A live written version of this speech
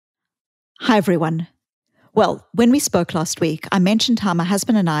Hi, everyone. Well, when we spoke last week, I mentioned how my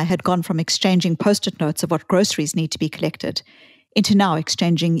husband and I had gone from exchanging post-it notes of what groceries need to be collected into now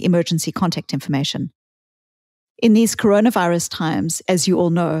exchanging emergency contact information. In these coronavirus times, as you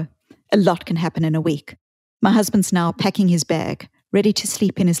all know, a lot can happen in a week. My husband's now packing his bag, ready to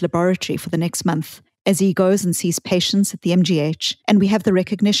sleep in his laboratory for the next month as he goes and sees patients at the MGH, and we have the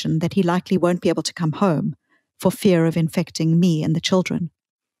recognition that he likely won't be able to come home for fear of infecting me and the children.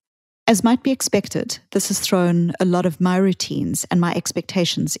 As might be expected, this has thrown a lot of my routines and my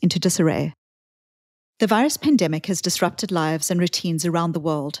expectations into disarray. The virus pandemic has disrupted lives and routines around the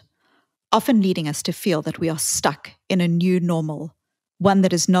world, often leading us to feel that we are stuck in a new normal, one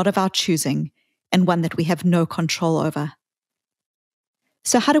that is not of our choosing and one that we have no control over.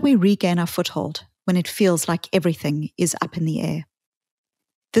 So how do we regain our foothold when it feels like everything is up in the air?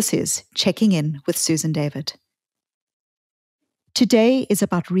 This is Checking In with Susan David. Today is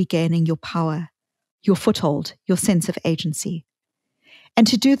about regaining your power, your foothold, your sense of agency. And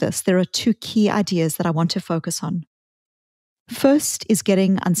to do this, there are two key ideas that I want to focus on. First is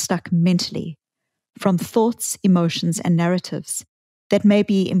getting unstuck mentally from thoughts, emotions, and narratives that may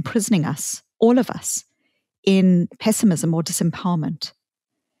be imprisoning us, all of us, in pessimism or disempowerment.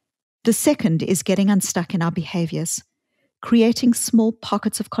 The second is getting unstuck in our behaviors, creating small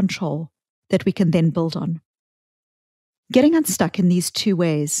pockets of control that we can then build on. Getting unstuck in these two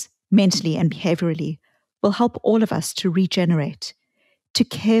ways, mentally and behaviorally, will help all of us to regenerate, to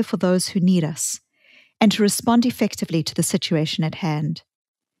care for those who need us, and to respond effectively to the situation at hand.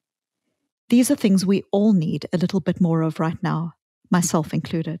 These are things we all need a little bit more of right now, myself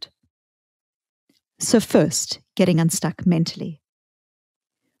included. So first, getting unstuck mentally.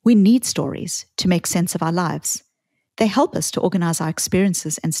 We need stories to make sense of our lives. They help us to organize our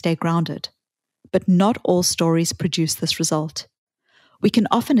experiences and stay grounded. But not all stories produce this result. We can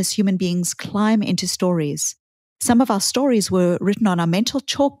often, as human beings, climb into stories. Some of our stories were written on our mental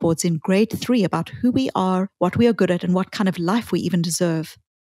chalkboards in grade 3 about who we are, what we are good at, and what kind of life we even deserve.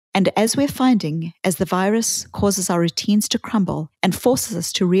 And as we're finding, as the virus causes our routines to crumble and forces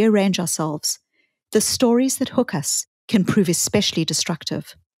us to rearrange ourselves, the stories that hook us can prove especially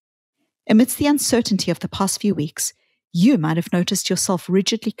destructive. Amidst the uncertainty of the past few weeks, you might have noticed yourself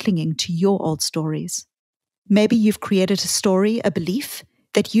rigidly clinging to your old stories. Maybe you've created a story, a belief,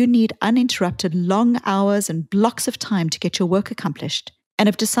 that you need uninterrupted long hours and blocks of time to get your work accomplished, and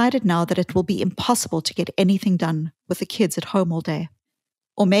have decided now that it will be impossible to get anything done with the kids at home all day.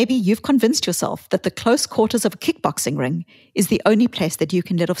 Or maybe you've convinced yourself that the close quarters of a kickboxing ring is the only place that you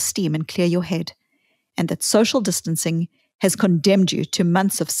can let off steam and clear your head, and that social distancing has condemned you to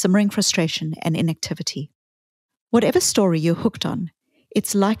months of simmering frustration and inactivity. Whatever story you're hooked on,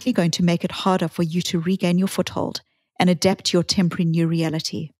 it's likely going to make it harder for you to regain your foothold and adapt to your temporary new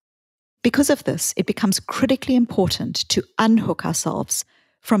reality. Because of this, it becomes critically important to unhook ourselves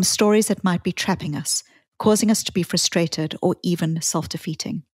from stories that might be trapping us, causing us to be frustrated or even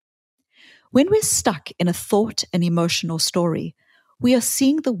self-defeating. When we're stuck in a thought, an emotion, or story, we are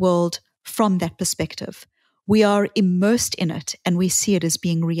seeing the world from that perspective. We are immersed in it and we see it as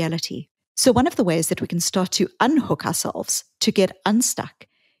being reality. So one of the ways that we can start to unhook ourselves, to get unstuck,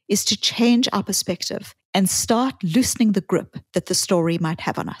 is to change our perspective and start loosening the grip that the story might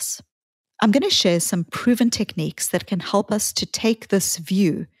have on us. I'm going to share some proven techniques that can help us to take this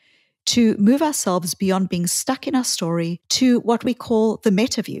view, to move ourselves beyond being stuck in our story to what we call the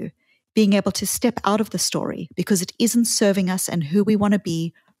meta view, being able to step out of the story because it isn't serving us and who we want to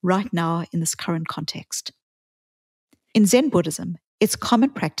be right now in this current context. In Zen Buddhism, it's common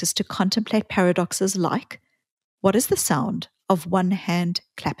practice to contemplate paradoxes like, what is the sound of one hand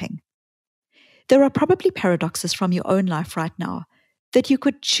clapping? There are probably paradoxes from your own life right now that you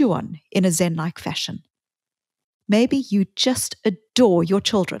could chew on in a Zen-like fashion. Maybe you just adore your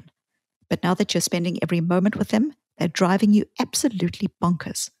children, but now that you're spending every moment with them, they're driving you absolutely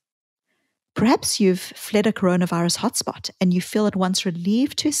bonkers. Perhaps you've fled a coronavirus hotspot and you feel at once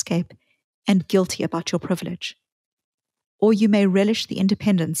relieved to escape and guilty about your privilege. Or you may relish the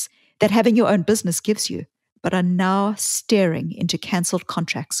independence that having your own business gives you, but are now staring into cancelled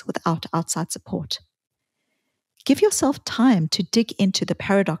contracts without outside support. Give yourself time to dig into the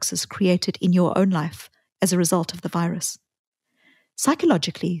paradoxes created in your own life as a result of the virus.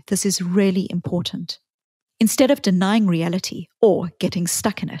 Psychologically, this is really important. Instead of denying reality or getting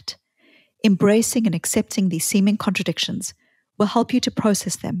stuck in it, embracing and accepting these seeming contradictions will help you to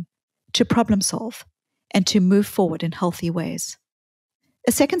process them, to problem solve, and to move forward in healthy ways.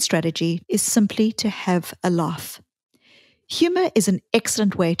 A second strategy is simply to have a laugh. Humor is an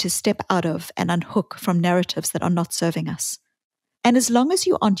excellent way to step out of and unhook from narratives that are not serving us. And as long as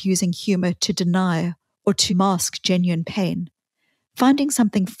you aren't using humor to deny or to mask genuine pain, finding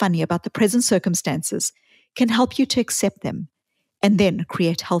something funny about the present circumstances can help you to accept them and then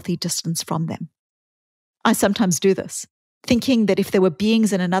create healthy distance from them. I sometimes do this, thinking that if there were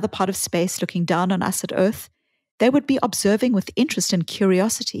beings in another part of space looking down on us at Earth, they would be observing with interest and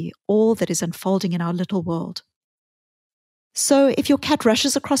curiosity all that is unfolding in our little world. So if your cat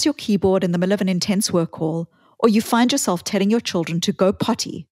rushes across your keyboard in the middle of an intense work call, or you find yourself telling your children to go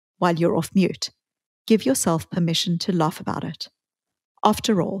potty while you're off mute, give yourself permission to laugh about it.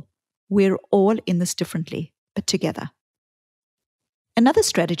 After all, we're all in this differently, but together. Another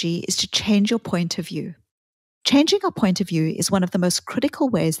strategy is to change your point of view. Changing our point of view is one of the most critical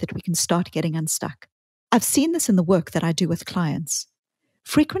ways that we can start getting unstuck. I've seen this in the work that I do with clients.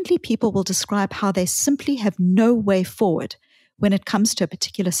 Frequently, people will describe how they simply have no way forward when it comes to a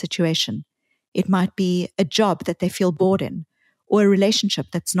particular situation. It might be a job that they feel bored in, or a relationship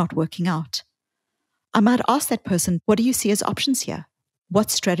that's not working out. I might ask that person, what do you see as options here?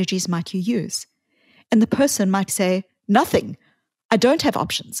 What strategies might you use? And the person might say, nothing. I don't have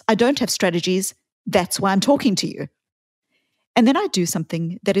options. I don't have strategies. That's why I'm talking to you. And then I do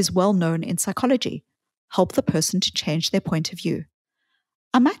something that is well known in psychology, help the person to change their point of view.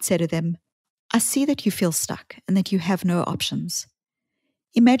 I might say to them, I see that you feel stuck and that you have no options.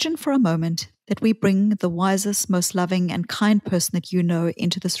 Imagine for a moment that we bring the wisest, most loving and kind person that you know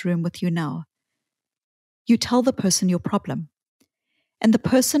into this room with you now. You tell the person your problem, and the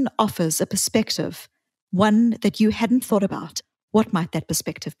person offers a perspective, one that you hadn't thought about. What might that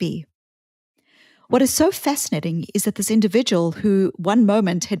perspective be? What is so fascinating is that this individual who one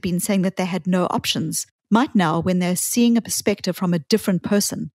moment had been saying that they had no options might now, when they're seeing a perspective from a different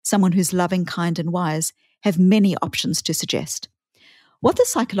person, someone who's loving, kind, and wise, have many options to suggest. What the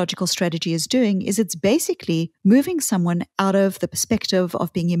psychological strategy is doing is it's basically moving someone out of the perspective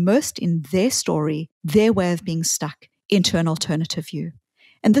of being immersed in their story, their way of being stuck, into an alternative view.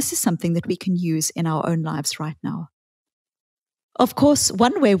 And this is something that we can use in our own lives right now. Of course,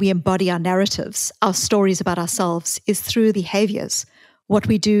 one way we embody our narratives, our stories about ourselves, is through behaviors, what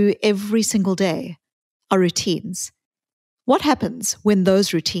we do every single day, our routines. What happens when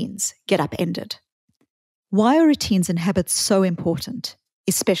those routines get upended? Why are routines and habits so important,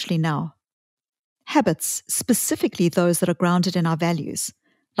 especially now? Habits, specifically those that are grounded in our values,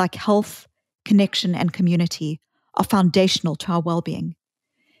 like health, connection, and community, are foundational to our well-being.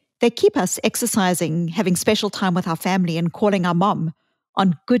 They keep us exercising, having special time with our family, and calling our mom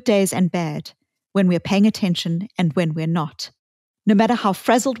on good days and bad, when we're paying attention and when we're not. No matter how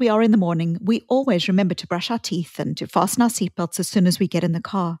frazzled we are in the morning, we always remember to brush our teeth and to fasten our seatbelts as soon as we get in the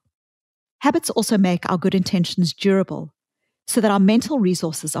car. Habits also make our good intentions durable, so that our mental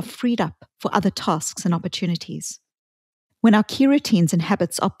resources are freed up for other tasks and opportunities. When our key routines and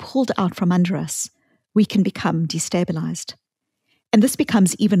habits are pulled out from under us, we can become destabilized. And this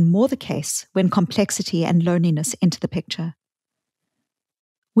becomes even more the case when complexity and loneliness enter the picture.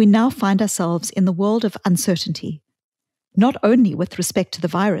 We now find ourselves in the world of uncertainty, not only with respect to the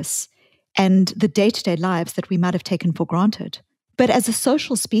virus and the day-to-day lives that we might have taken for granted, but as a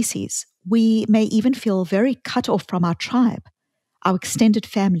social species, we may even feel very cut off from our tribe, our extended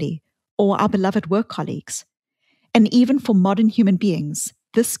family, or our beloved work colleagues. And even for modern human beings,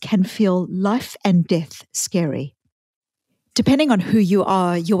 this can feel life and death scary. Depending on who you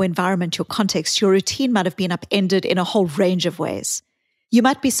are, your environment, your context, your routine might have been upended in a whole range of ways. You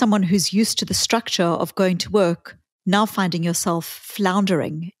might be someone who's used to the structure of going to work, now finding yourself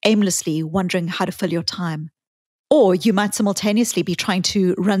floundering, aimlessly wondering how to fill your time. Or you might simultaneously be trying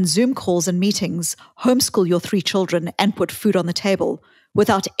to run Zoom calls and meetings, homeschool your 3 children, and put food on the table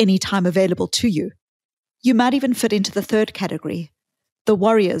without any time available to you. You might even fit into the third category, the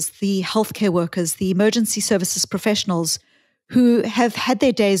warriors, the healthcare workers, the emergency services professionals who have had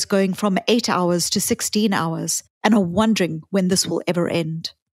their days going from 8 hours to 16 hours and are wondering when this will ever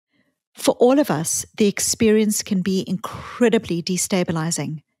end. For all of us, the experience can be incredibly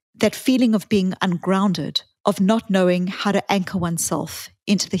destabilizing. That feeling of being ungrounded, of not knowing how to anchor oneself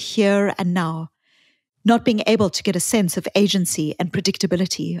into the here and now, not being able to get a sense of agency and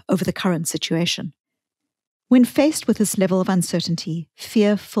predictability over the current situation. When faced with this level of uncertainty,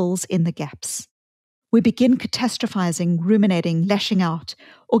 fear fills in the gaps. We begin catastrophizing, ruminating, lashing out,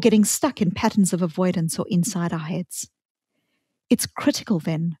 or getting stuck in patterns of avoidance or inside our heads. It's critical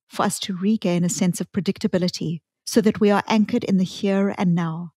then for us to regain a sense of predictability so that we are anchored in the here and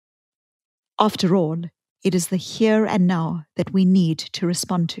now. After all, it is the here and now that we need to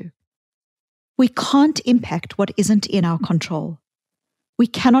respond to. We can't impact what isn't in our control. We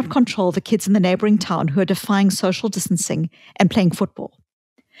cannot control the kids in the neighboring town who are defying social distancing and playing football.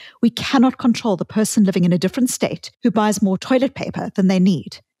 We cannot control the person living in a different state who buys more toilet paper than they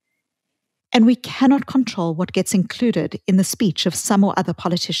need. And we cannot control what gets included in the speech of some or other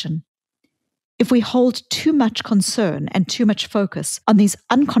politician. If we hold too much concern and too much focus on these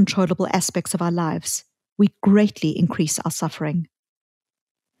uncontrollable aspects of our lives, we greatly increase our suffering.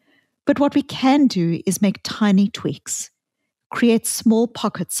 But what we can do is make tiny tweaks, create small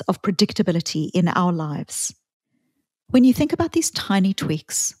pockets of predictability in our lives. When you think about these tiny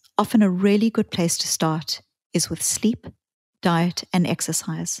tweaks, often a really good place to start is with sleep, diet, and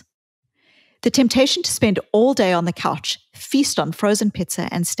exercise. The temptation to spend all day on the couch, feast on frozen pizza,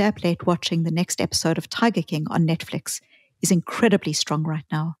 and stay up late watching the next episode of Tiger King on Netflix is incredibly strong right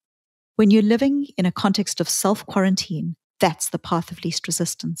now. When you're living in a context of self-quarantine, that's the path of least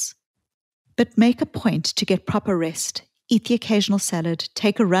resistance. But make a point to get proper rest, eat the occasional salad,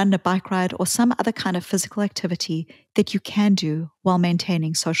 take a run, a bike ride, or some other kind of physical activity that you can do while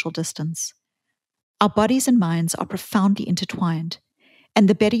maintaining social distance. Our bodies and minds are profoundly intertwined, and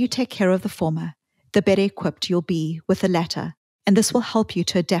the better you take care of the former, the better equipped you'll be with the latter, and this will help you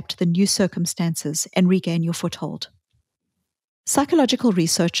to adapt to the new circumstances and regain your foothold. Psychological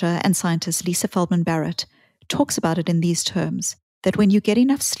researcher and scientist Lisa Feldman Barrett talks about it in these terms, that when you get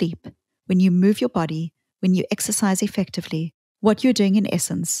enough sleep, when you move your body, when you exercise effectively, what you're doing in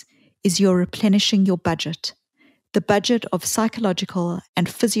essence is you're replenishing your budget, the budget of psychological and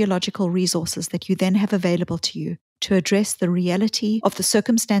physiological resources that you then have available to you to address the reality of the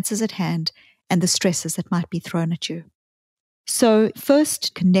circumstances at hand and the stresses that might be thrown at you. So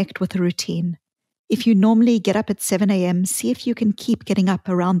first, connect with a routine. If you normally get up at 7 a.m., see if you can keep getting up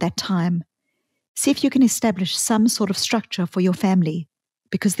around that time. See if you can establish some sort of structure for your family,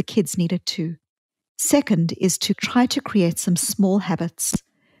 because the kids need it too. Second is to try to create some small habits,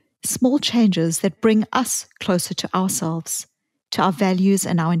 small changes that bring us closer to ourselves, to our values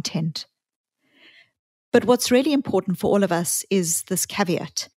and our intent. But what's really important for all of us is this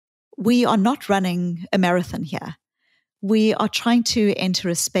caveat. We are not running a marathon here. We are trying to enter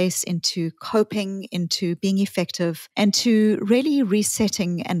a space into coping, into being effective, and to really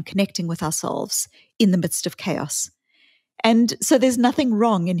resetting and connecting with ourselves in the midst of chaos. And so there's nothing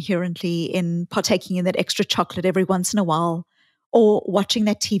wrong inherently in partaking in that extra chocolate every once in a while or watching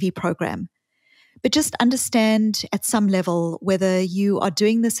that TV program. But just understand at some level whether you are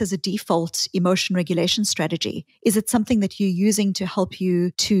doing this as a default emotion regulation strategy. Is it something that you're using to help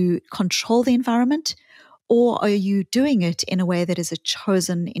you to control the environment, or are you doing it in a way that is a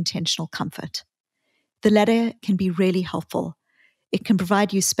chosen intentional comfort? The latter can be really helpful. It can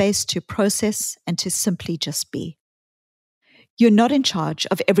provide you space to process and to simply just be. You're not in charge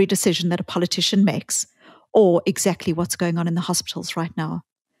of every decision that a politician makes or exactly what's going on in the hospitals right now.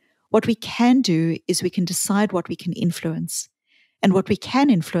 What we can do is we can decide what we can influence. And what we can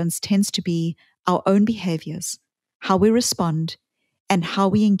influence tends to be our own behaviors, how we respond, and how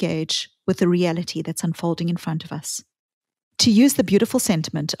we engage with the reality that's unfolding in front of us. To use the beautiful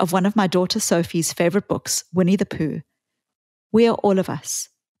sentiment of one of my daughter Sophie's favorite books, Winnie the Pooh, we are all of us,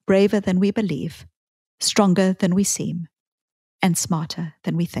 braver than we believe, stronger than we seem, and smarter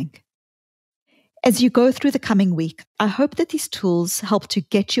than we think. As you go through the coming week, I hope that these tools help to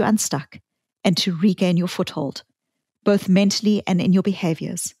get you unstuck and to regain your foothold, both mentally and in your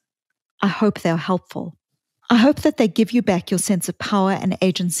behaviors. I hope they're helpful. I hope that they give you back your sense of power and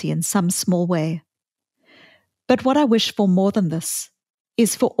agency in some small way. But what I wish for more than this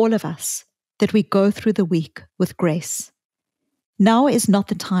is for all of us that we go through the week with grace. Now is not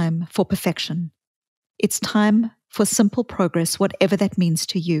the time for perfection. It's time for simple progress, whatever that means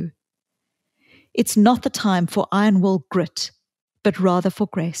to you. It's not the time for iron will grit, but rather for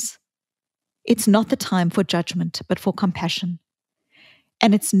grace. It's not the time for judgment, but for compassion.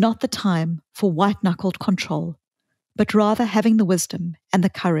 And it's not the time for white-knuckled control, but rather having the wisdom and the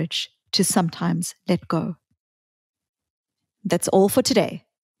courage to sometimes let go. That's all for today.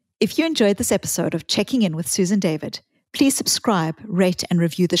 If you enjoyed this episode of Checking In with Susan David, please subscribe, rate, and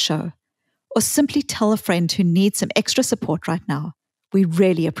review the show. Or simply tell a friend who needs some extra support right now. We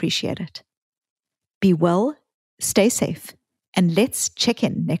really appreciate it. Be well, stay safe, and let's check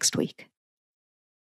in next week.